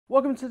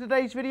Welcome to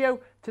today's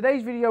video.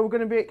 Today's video we're going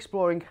to be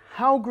exploring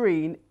how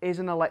green is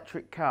an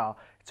electric car.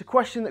 It's a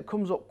question that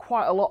comes up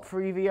quite a lot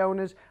for EV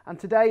owners, and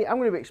today I'm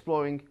going to be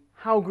exploring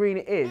how green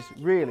it is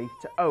really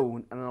to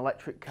own an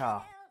electric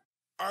car.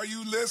 Are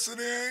you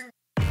listening?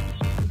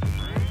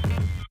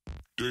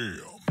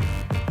 Damn.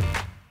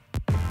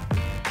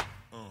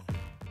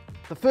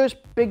 The first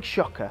big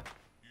shocker,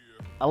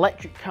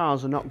 electric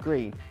cars are not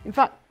green. In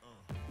fact,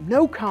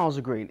 no cars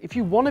are green. If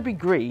you want to be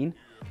green,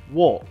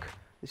 walk.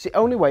 It's the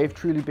only way of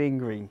truly being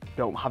green.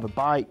 Don't have a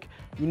bike,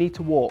 you need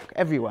to walk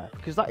everywhere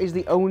because that is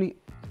the only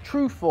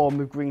true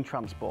form of green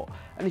transport.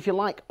 And if you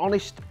like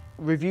honest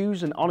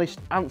reviews and honest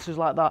answers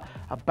like that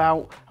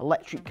about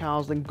electric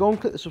cars, then go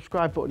and click the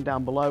subscribe button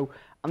down below,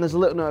 and there's a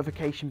little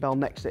notification bell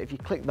next to it. If you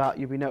click that,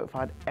 you'll be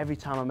notified every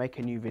time I make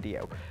a new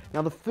video.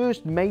 Now, the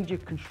first major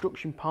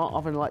construction part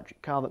of an electric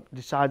car that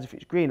decides if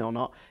it's green or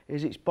not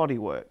is its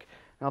bodywork.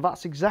 Now,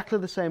 that's exactly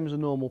the same as a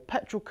normal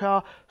petrol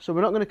car, so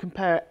we're not going to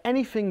compare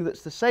anything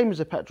that's the same as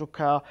a petrol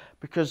car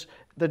because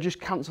they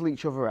just cancel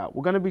each other out.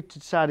 We're going to be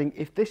deciding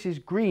if this is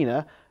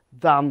greener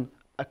than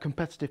a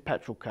competitive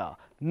petrol car,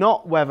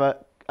 not whether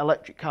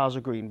electric cars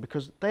are green,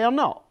 because they are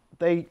not.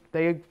 They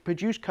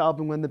produce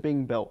carbon when they're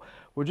being built.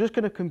 We're just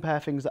going to compare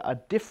things that are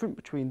different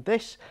between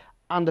this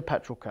and a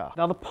petrol car.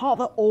 Now, the part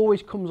that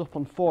always comes up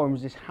on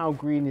forums is how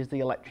green is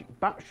the electric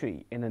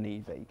battery in an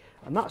EV,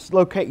 and that's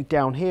located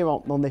down here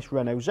on this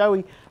Renault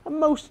Zoe, and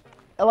most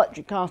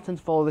electric cars tend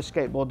to follow the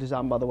skateboard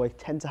design, by the way,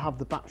 tend to have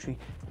the battery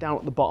down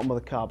at the bottom of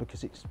the car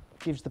because it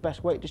gives the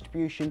best weight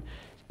distribution,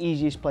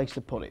 easiest place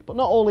to put it. But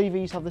not all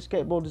EVs have the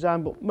skateboard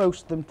design, but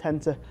most of them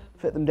tend to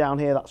fit them down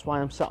here. That's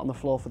why I'm sat on the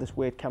floor for this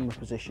weird camera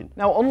position.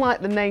 Now,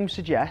 unlike the name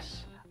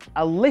suggests,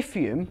 a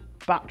lithium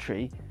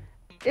battery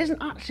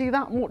isn't actually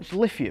that much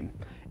lithium.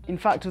 In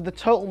fact, of the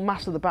total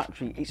mass of the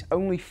battery, it's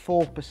only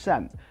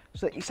 4%.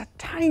 So it's a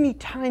tiny,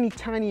 tiny,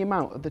 tiny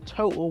amount of the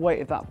total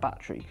weight of that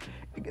battery.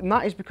 And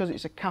that is because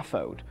it's a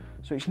cathode.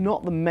 So it's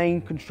not the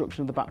main construction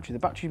of the battery. The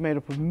battery is made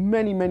up of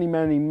many, many,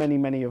 many, many,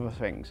 many other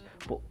things.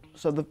 But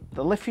so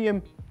the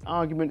lithium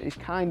argument is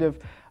kind of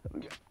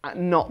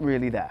not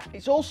really there.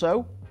 It's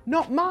also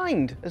not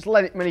mined, as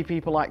many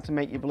people like to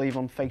make you believe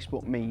on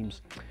Facebook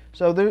memes.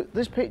 So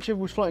this picture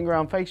was floating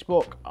around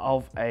Facebook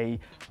of a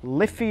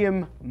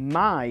lithium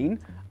mine,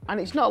 and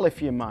it's not a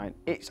lithium mine.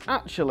 It's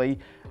actually,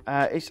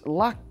 it's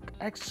La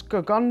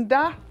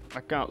Escogonda, I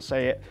can't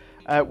say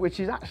it, which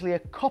is actually a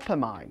copper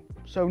mine.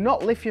 So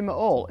not lithium at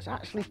all, it's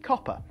actually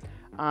copper.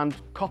 And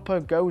copper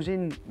goes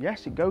in,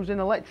 yes, it goes in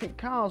electric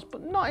cars,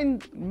 but not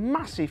in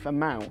massive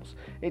amounts.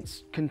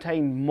 It's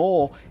contained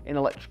more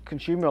in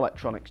consumer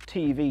electronics,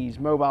 TVs,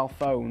 mobile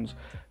phones,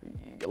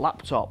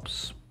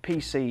 laptops,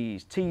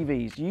 PCs,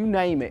 TVs, you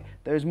name it.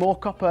 There's more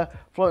copper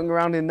floating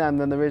around in them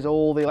than there is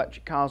all the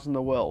electric cars in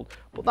the world.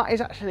 But that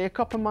is actually a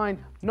copper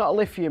mine, not a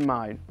lithium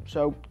mine.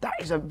 So that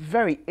is a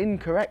very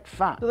incorrect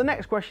fact. So the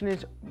next question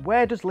is,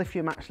 where does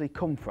lithium actually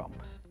come from?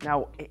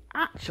 Now, it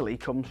actually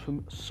comes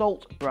from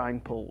salt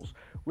brine pools,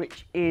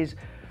 which is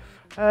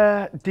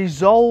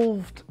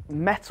dissolved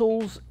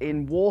metals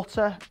in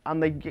water,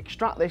 and they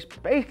extract this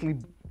basically,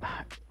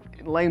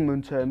 in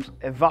layman terms,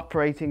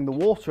 evaporating the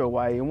water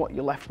away, and what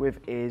you're left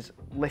with is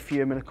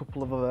lithium and a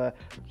couple of other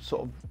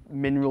sort of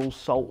minerals,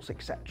 salts,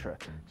 etc.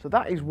 So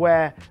that is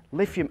where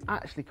lithium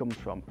actually comes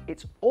from.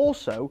 It's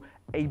also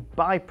a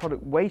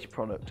byproduct, waste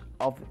product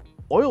of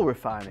oil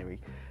refinery.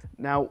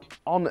 Now,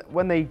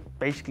 when they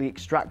basically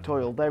extract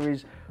oil, there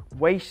is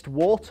waste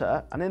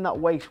water, and in that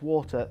waste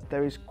water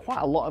there is quite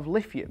a lot of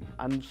lithium,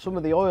 and some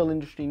of the oil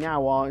industry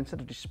now are,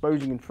 instead of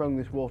disposing and throwing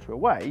this water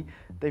away,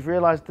 they've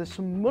realised there's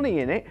some money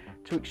in it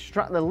to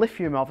extract the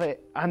lithium of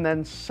it and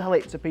then sell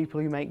it to people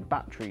who make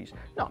batteries.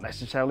 Not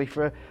necessarily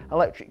for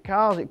electric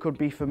cars, it could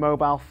be for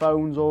mobile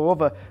phones or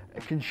other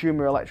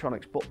consumer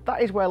electronics, but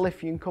that is where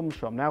lithium comes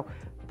from. Now,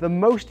 the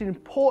most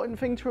important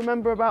thing to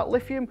remember about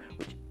lithium,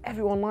 which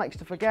everyone likes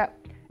to forget,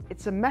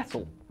 it's a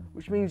metal,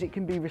 which means it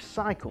can be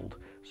recycled.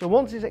 So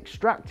once it's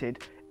extracted,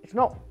 it's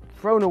not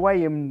thrown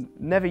away and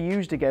never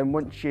used again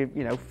once you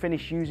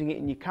finish using it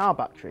in your car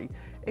battery.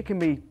 It can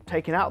be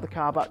taken out of the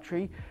car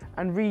battery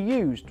and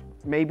reused,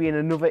 maybe in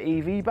another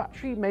EV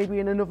battery, maybe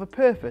in another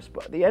purpose,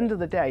 but at the end of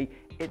the day,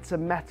 it's a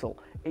metal.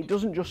 It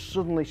doesn't just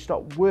suddenly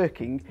stop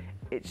working,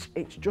 it's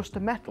just a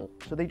metal.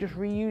 So they just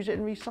reuse it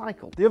and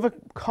recycle. The other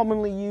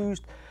commonly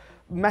used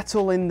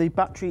metal in the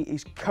battery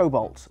is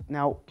cobalt.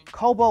 Now,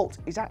 cobalt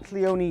is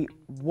actually only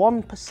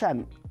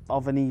 1%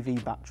 of an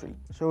EV battery,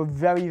 so a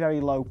very,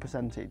 very low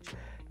percentage.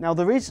 Now,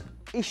 there is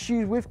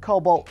issues with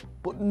cobalt,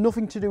 but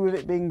nothing to do with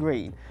it being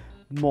green.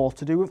 More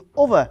to do with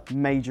other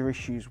major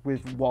issues,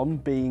 with one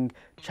being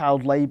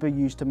child labour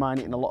used to mine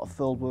it in a lot of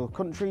third world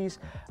countries,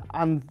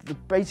 and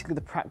basically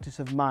the practice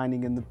of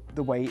mining and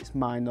the way it's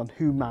mined on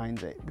who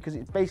mines it, because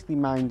it basically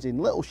mines in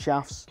little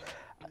shafts.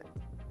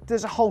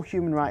 There's a whole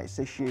human rights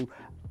issue,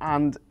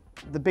 and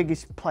the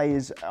biggest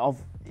players of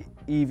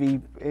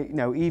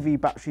EV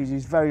batteries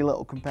is very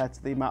little compared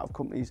to the amount of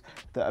companies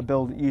that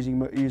are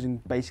using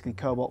basically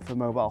cobalt for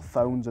mobile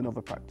phones and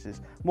other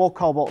practices. More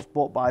cobalt's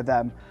bought by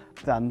them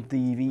than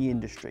the EV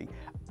industry.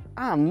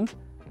 And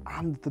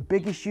the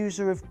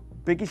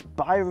biggest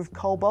buyer of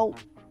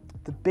cobalt,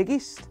 the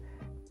biggest,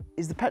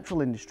 is the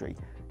petrol industry.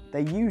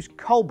 They use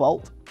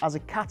cobalt as a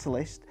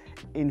catalyst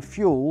in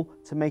fuel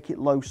to make it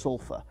low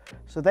sulfur.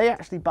 So they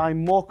actually buy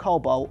more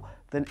cobalt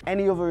than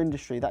any other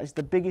industry. That is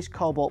the biggest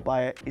cobalt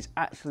buyer, is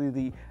actually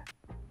the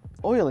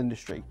oil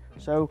industry.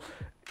 So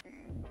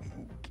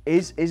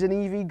is an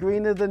EV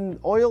greener than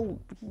oil?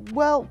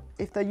 Well,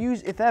 if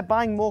they're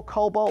buying more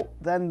cobalt,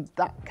 then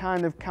that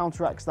kind of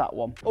counteracts that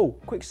one. Oh,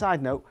 quick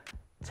side note,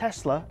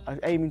 Tesla are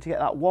aiming to get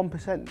that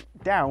 1%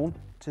 down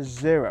to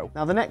 0.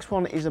 Now the next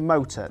one is a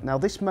motor. Now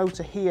this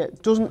motor here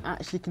doesn't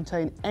actually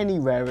contain any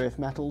rare earth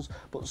metals,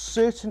 but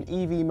certain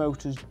EV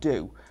motors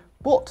do.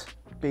 But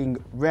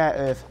being rare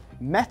earth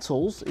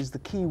metals is the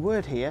key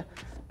word here,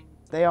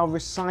 they are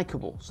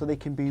recyclable, so they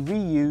can be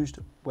reused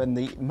when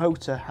the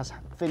motor has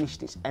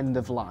finished its end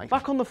of life.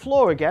 Back on the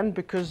floor again,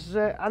 because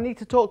I need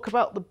to talk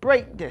about the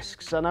brake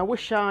discs, and I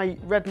wish I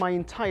read my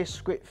entire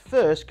script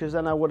first, because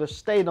then I would have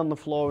stayed on the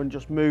floor and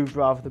just moved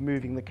rather than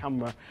moving the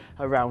camera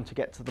around to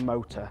get to the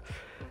motor.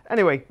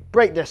 Anyway,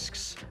 brake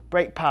discs,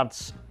 brake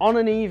pads on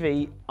an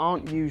EV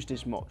aren't used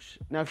as much.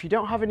 Now if you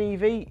don't have an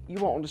EV, you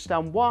won't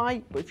understand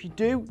why, but if you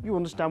do, you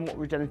understand what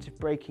regenerative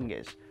braking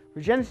is.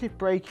 Regenerative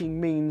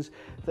braking means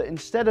that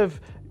instead of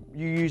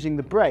you using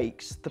the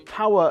brakes, the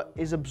power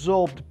is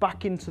absorbed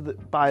back into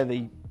by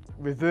the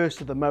reverse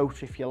of the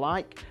motor, if you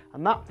like,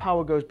 and that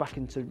power goes back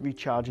into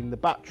recharging the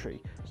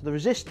battery. So the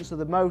resistance of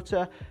the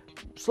motor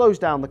slows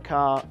down the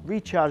car,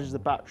 recharges the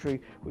battery,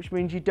 which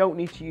means you don't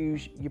need to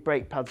use your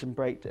brake pads and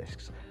brake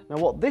discs. Now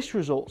what this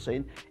results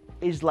in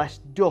is less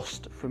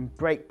dust from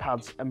brake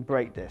pads and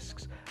brake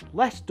discs.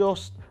 Less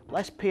dust,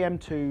 less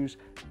PM2s,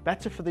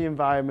 better for the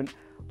environment,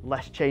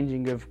 less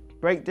changing of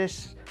brake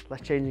discs,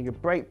 less changing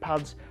of brake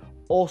pads,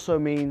 also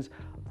means,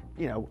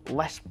 you know,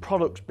 less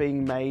products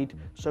being made.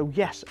 So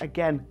yes,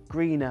 again,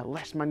 greener,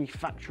 less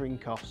manufacturing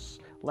costs,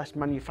 less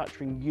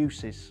manufacturing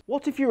uses.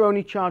 What if you're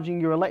only charging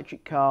your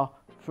electric car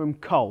from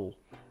coal?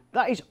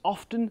 That is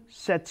often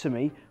said to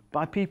me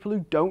by people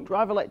who don't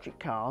drive electric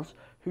cars,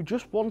 who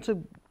just want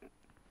an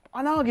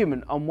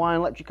argument on why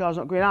an electric car is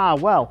not green.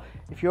 Well,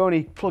 if you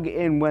only plug it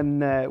in when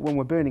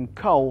we're burning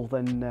coal,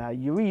 then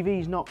your EV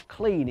is not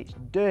clean, it's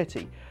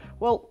dirty.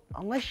 Well,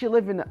 unless you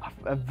live in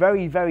a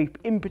very, very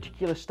in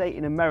particular state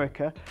in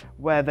America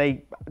where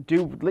they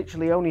do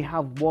literally only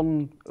have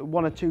one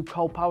or two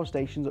coal power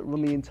stations that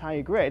run the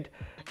entire grid,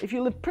 if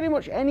you live pretty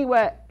much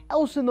anywhere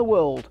else in the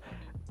world,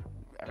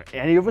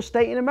 any other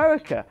state in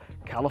America,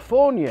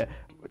 California,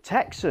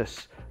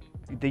 Texas,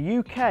 the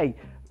UK,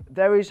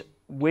 there is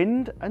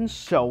wind and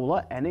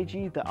solar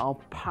energy that are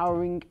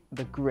powering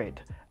the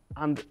grid.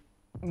 And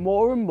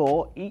more and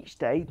more each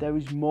day, there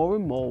is more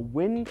and more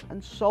wind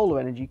and solar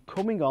energy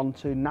coming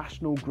onto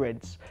national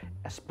grids,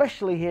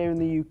 especially here in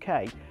the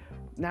UK.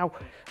 Now,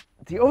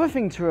 the other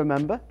thing to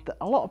remember that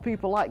a lot of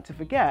people like to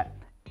forget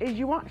is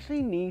you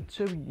actually need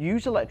to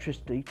use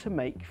electricity to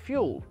make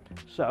fuel.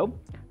 So,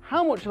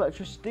 how much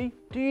electricity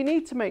do you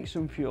need to make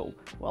some fuel?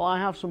 Well, I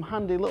have some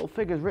handy little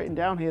figures written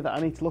down here that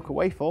I need to look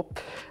away for.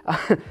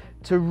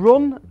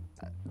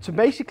 To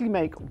basically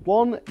make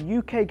 1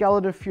 UK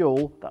gallon of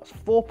fuel, that's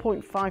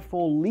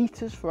 4.54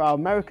 litres for our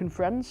American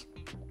friends,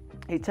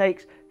 it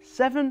takes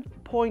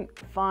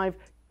 7.5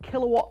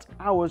 kilowatt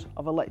hours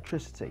of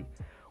electricity,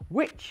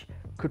 which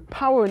could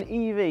power an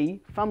EV,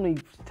 family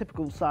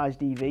typical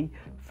sized EV,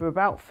 for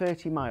about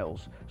 30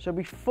 miles. So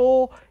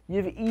before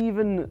you've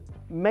even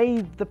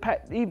made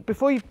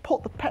before you've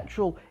put the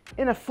petrol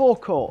in a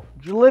forecourt,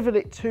 delivered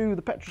it to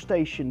the petrol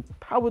station,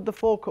 powered the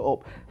forecourt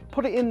up,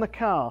 put it in the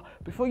car,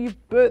 before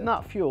you've burnt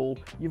that fuel,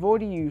 you've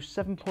already used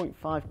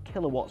 7.5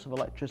 kilowatts of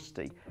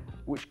electricity,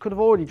 which could have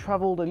already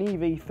travelled an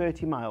EV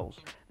 30 miles.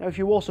 Now, if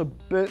you also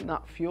burnt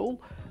that fuel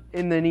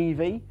in an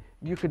EV,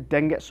 you could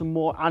then get some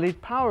more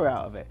added power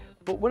out of it.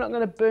 But we're not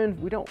going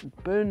to we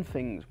don't burn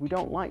things. We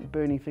don't like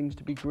burning things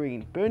to be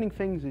green. Burning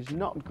things is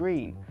not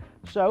green.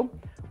 So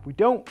we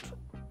don't,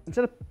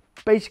 instead of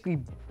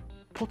basically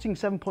putting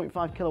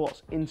 7.5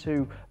 kilowatts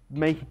into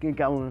making a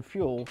gallon of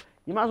fuel,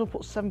 you might as well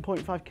put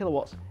 7.5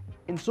 kilowatts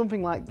in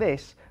something like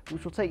this,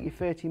 which will take you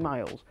 30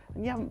 miles.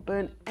 And you haven't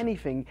burnt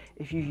anything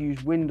if you've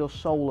used wind or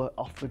solar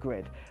off the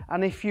grid.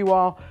 And if you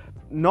are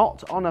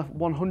not on a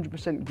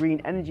 100%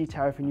 green energy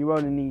tariff and you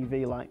own an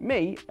EV like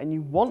me, and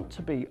you want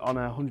to be on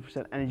a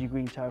 100% energy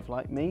green tariff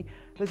like me,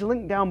 there's a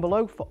link down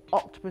below for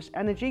Octopus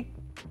Energy.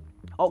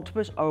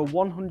 Octopus are a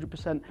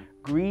 100%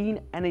 green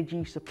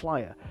energy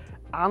supplier.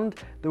 And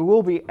there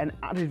will be an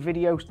added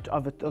video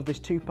of this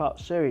two-part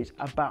series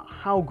about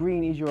how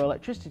green is your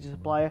electricity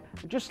supplier.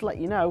 And just to let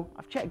you know,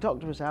 I've checked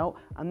Octopus out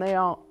and they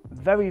are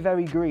very,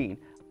 very green.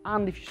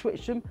 And if you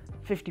switch them,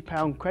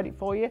 £50 credit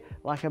for you,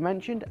 like I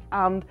mentioned,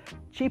 and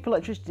cheap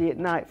electricity at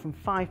night from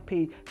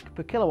 5p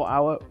per kilowatt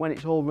hour when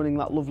it's all running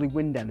that lovely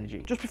wind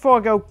energy. Just before I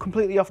go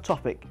completely off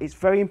topic, it's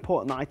very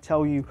important that I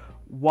tell you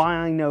why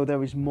I know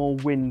there is more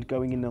wind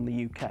going in on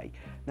the UK.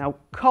 Now,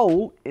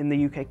 coal in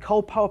the UK,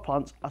 coal power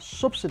plants are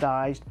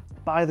subsidised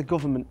by the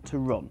government to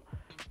run.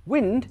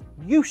 Wind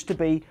used to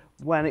be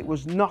when it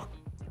was not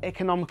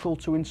economical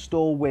to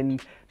install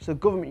wind. So the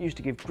government used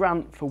to give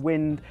grant for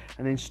wind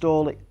and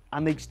install it,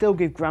 and they still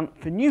give grant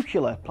for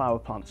nuclear power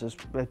plants, as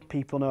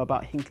people know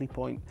about Hinkley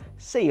Point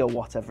C or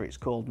whatever it's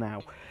called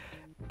now.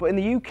 But in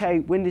the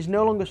UK, wind is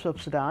no longer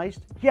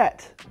subsidised,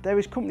 yet there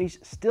is companies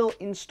still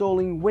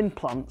installing wind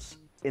plants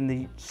in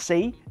the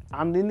sea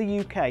and in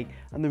the UK.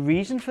 And the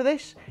reason for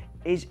this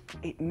is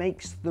it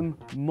makes them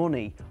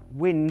money.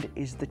 Wind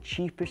is the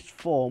cheapest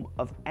form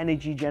of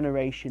energy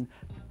generation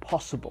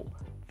possible.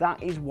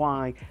 That is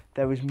why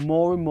there is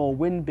more and more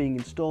wind being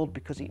installed,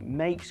 because it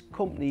makes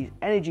companies,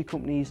 energy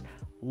companies,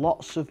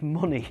 lots of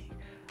money.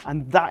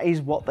 And that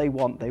is what they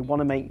want. They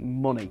want to make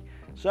money.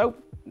 So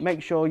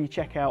make sure you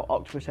check out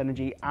Octopus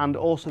Energy, and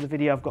also the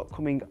video I've got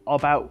coming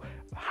about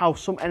how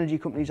some energy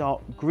companies are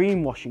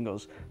greenwashing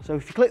us. So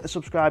if you click the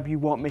subscribe, you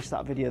won't miss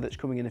that video that's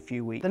coming in a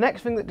few weeks. The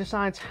next thing that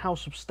decides how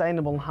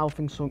sustainable and how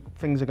things are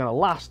going to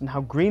last and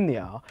how green they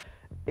are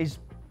is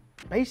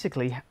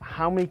basically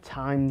how many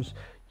times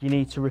you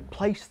need to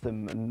replace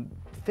them and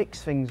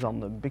fix things on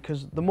them,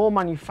 because the more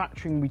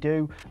manufacturing we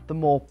do, the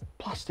more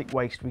plastic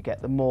waste we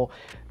get, the more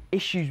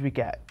issues we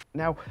get.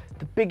 Now,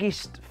 the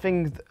biggest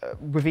thing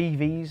with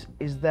EVs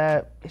is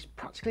there is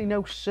practically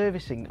no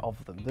servicing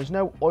of them. There's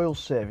no oil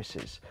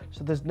services,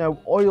 so there's no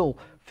oil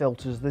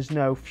filters, there's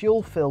no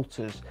fuel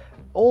filters.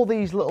 All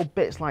these little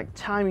bits like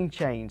timing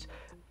chains,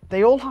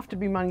 they all have to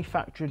be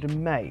manufactured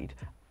and made,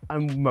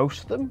 and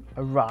most of them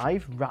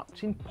arrive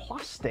wrapped in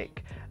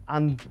plastic,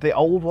 and the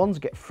old ones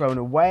get thrown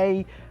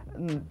away,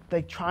 and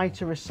they try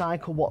to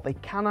recycle what they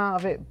can out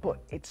of it, but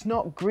it's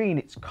not green.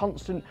 It's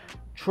constant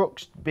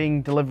trucks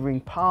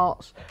delivering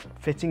parts,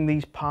 fitting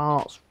these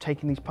parts,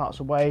 taking these parts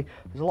away.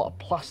 There's a lot of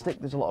plastic,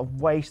 there's a lot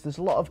of waste, there's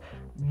a lot of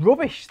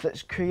rubbish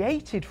that's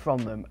created from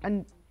them,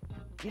 and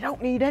you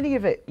don't need any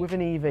of it with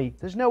an EV.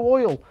 There's no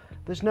oil,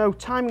 there's no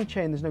timing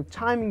chain, there's no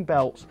timing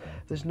belts,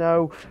 there's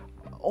no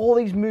all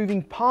these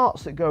moving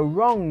parts that go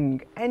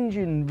wrong,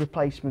 engine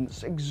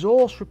replacements,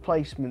 exhaust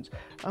replacements,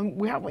 and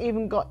we haven't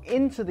even got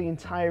into the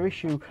entire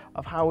issue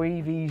of how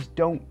EVs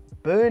don't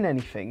burn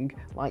anything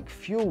like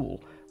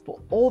fuel. But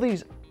all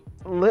these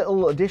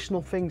little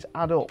additional things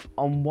add up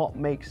on what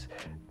makes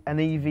an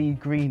EV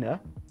greener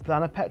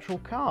than a petrol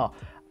car.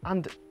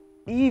 And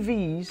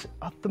EVs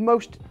are the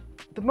most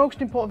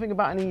important thing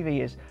about an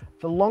EV is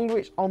the longer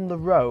it's on the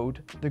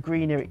road, the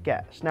greener it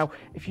gets. Now,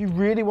 if you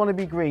really want to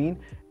be green,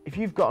 if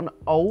you've got an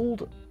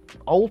old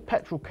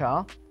petrol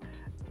car,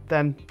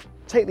 then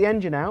take the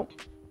engine out,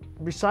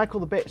 recycle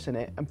the bits in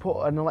it and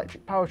put an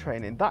electric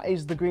powertrain in. That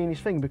is the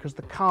greenest thing, because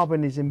the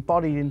carbon is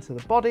embodied into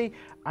the body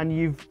and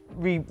you've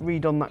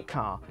redone that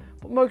car.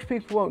 But most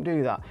people won't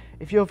do that.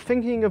 If you're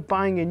thinking of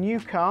buying a new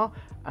car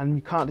and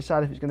you can't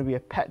decide if it's going to be a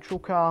petrol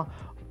car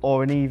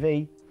or an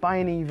EV, buy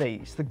an EV.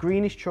 It's the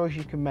greenest choice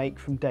you can make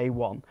from day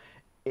one.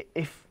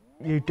 If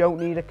you don't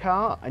need a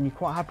car and you're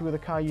quite happy with the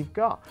car you've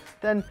got,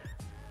 then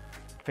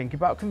think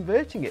about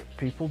converting it.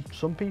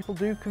 Some people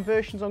do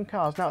conversions on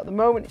cars. Now, at the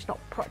moment, it's not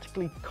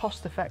practically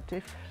cost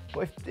effective,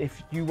 but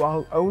if you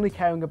are only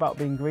caring about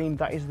being green,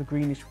 that is the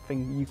greenest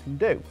thing you can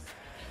do.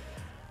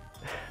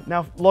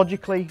 Now,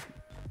 logically,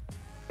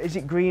 is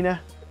it greener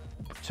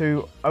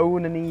to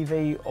own an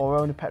EV or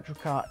own a petrol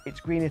car?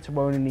 It's greener to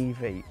own an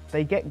EV.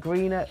 They get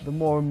greener the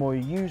more and more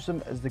you use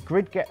them, as the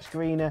grid gets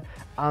greener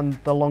and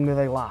the longer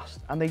they last.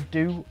 And they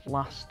do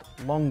last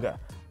longer.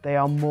 They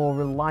are more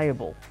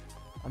reliable.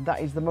 And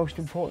that is the most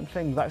important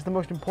thing. That's the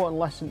most important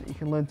lesson that you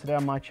can learn today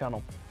on my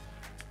channel.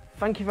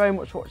 Thank you very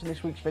much for watching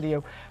this week's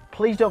video.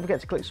 Please don't forget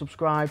to click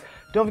subscribe.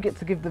 Don't forget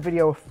to give the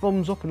video a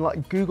thumbs up and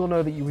let Google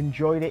know that you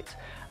enjoyed it.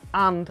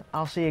 And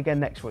I'll see you again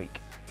next week.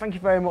 Thank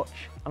you very much,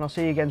 and I'll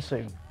see you again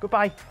soon.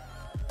 Goodbye.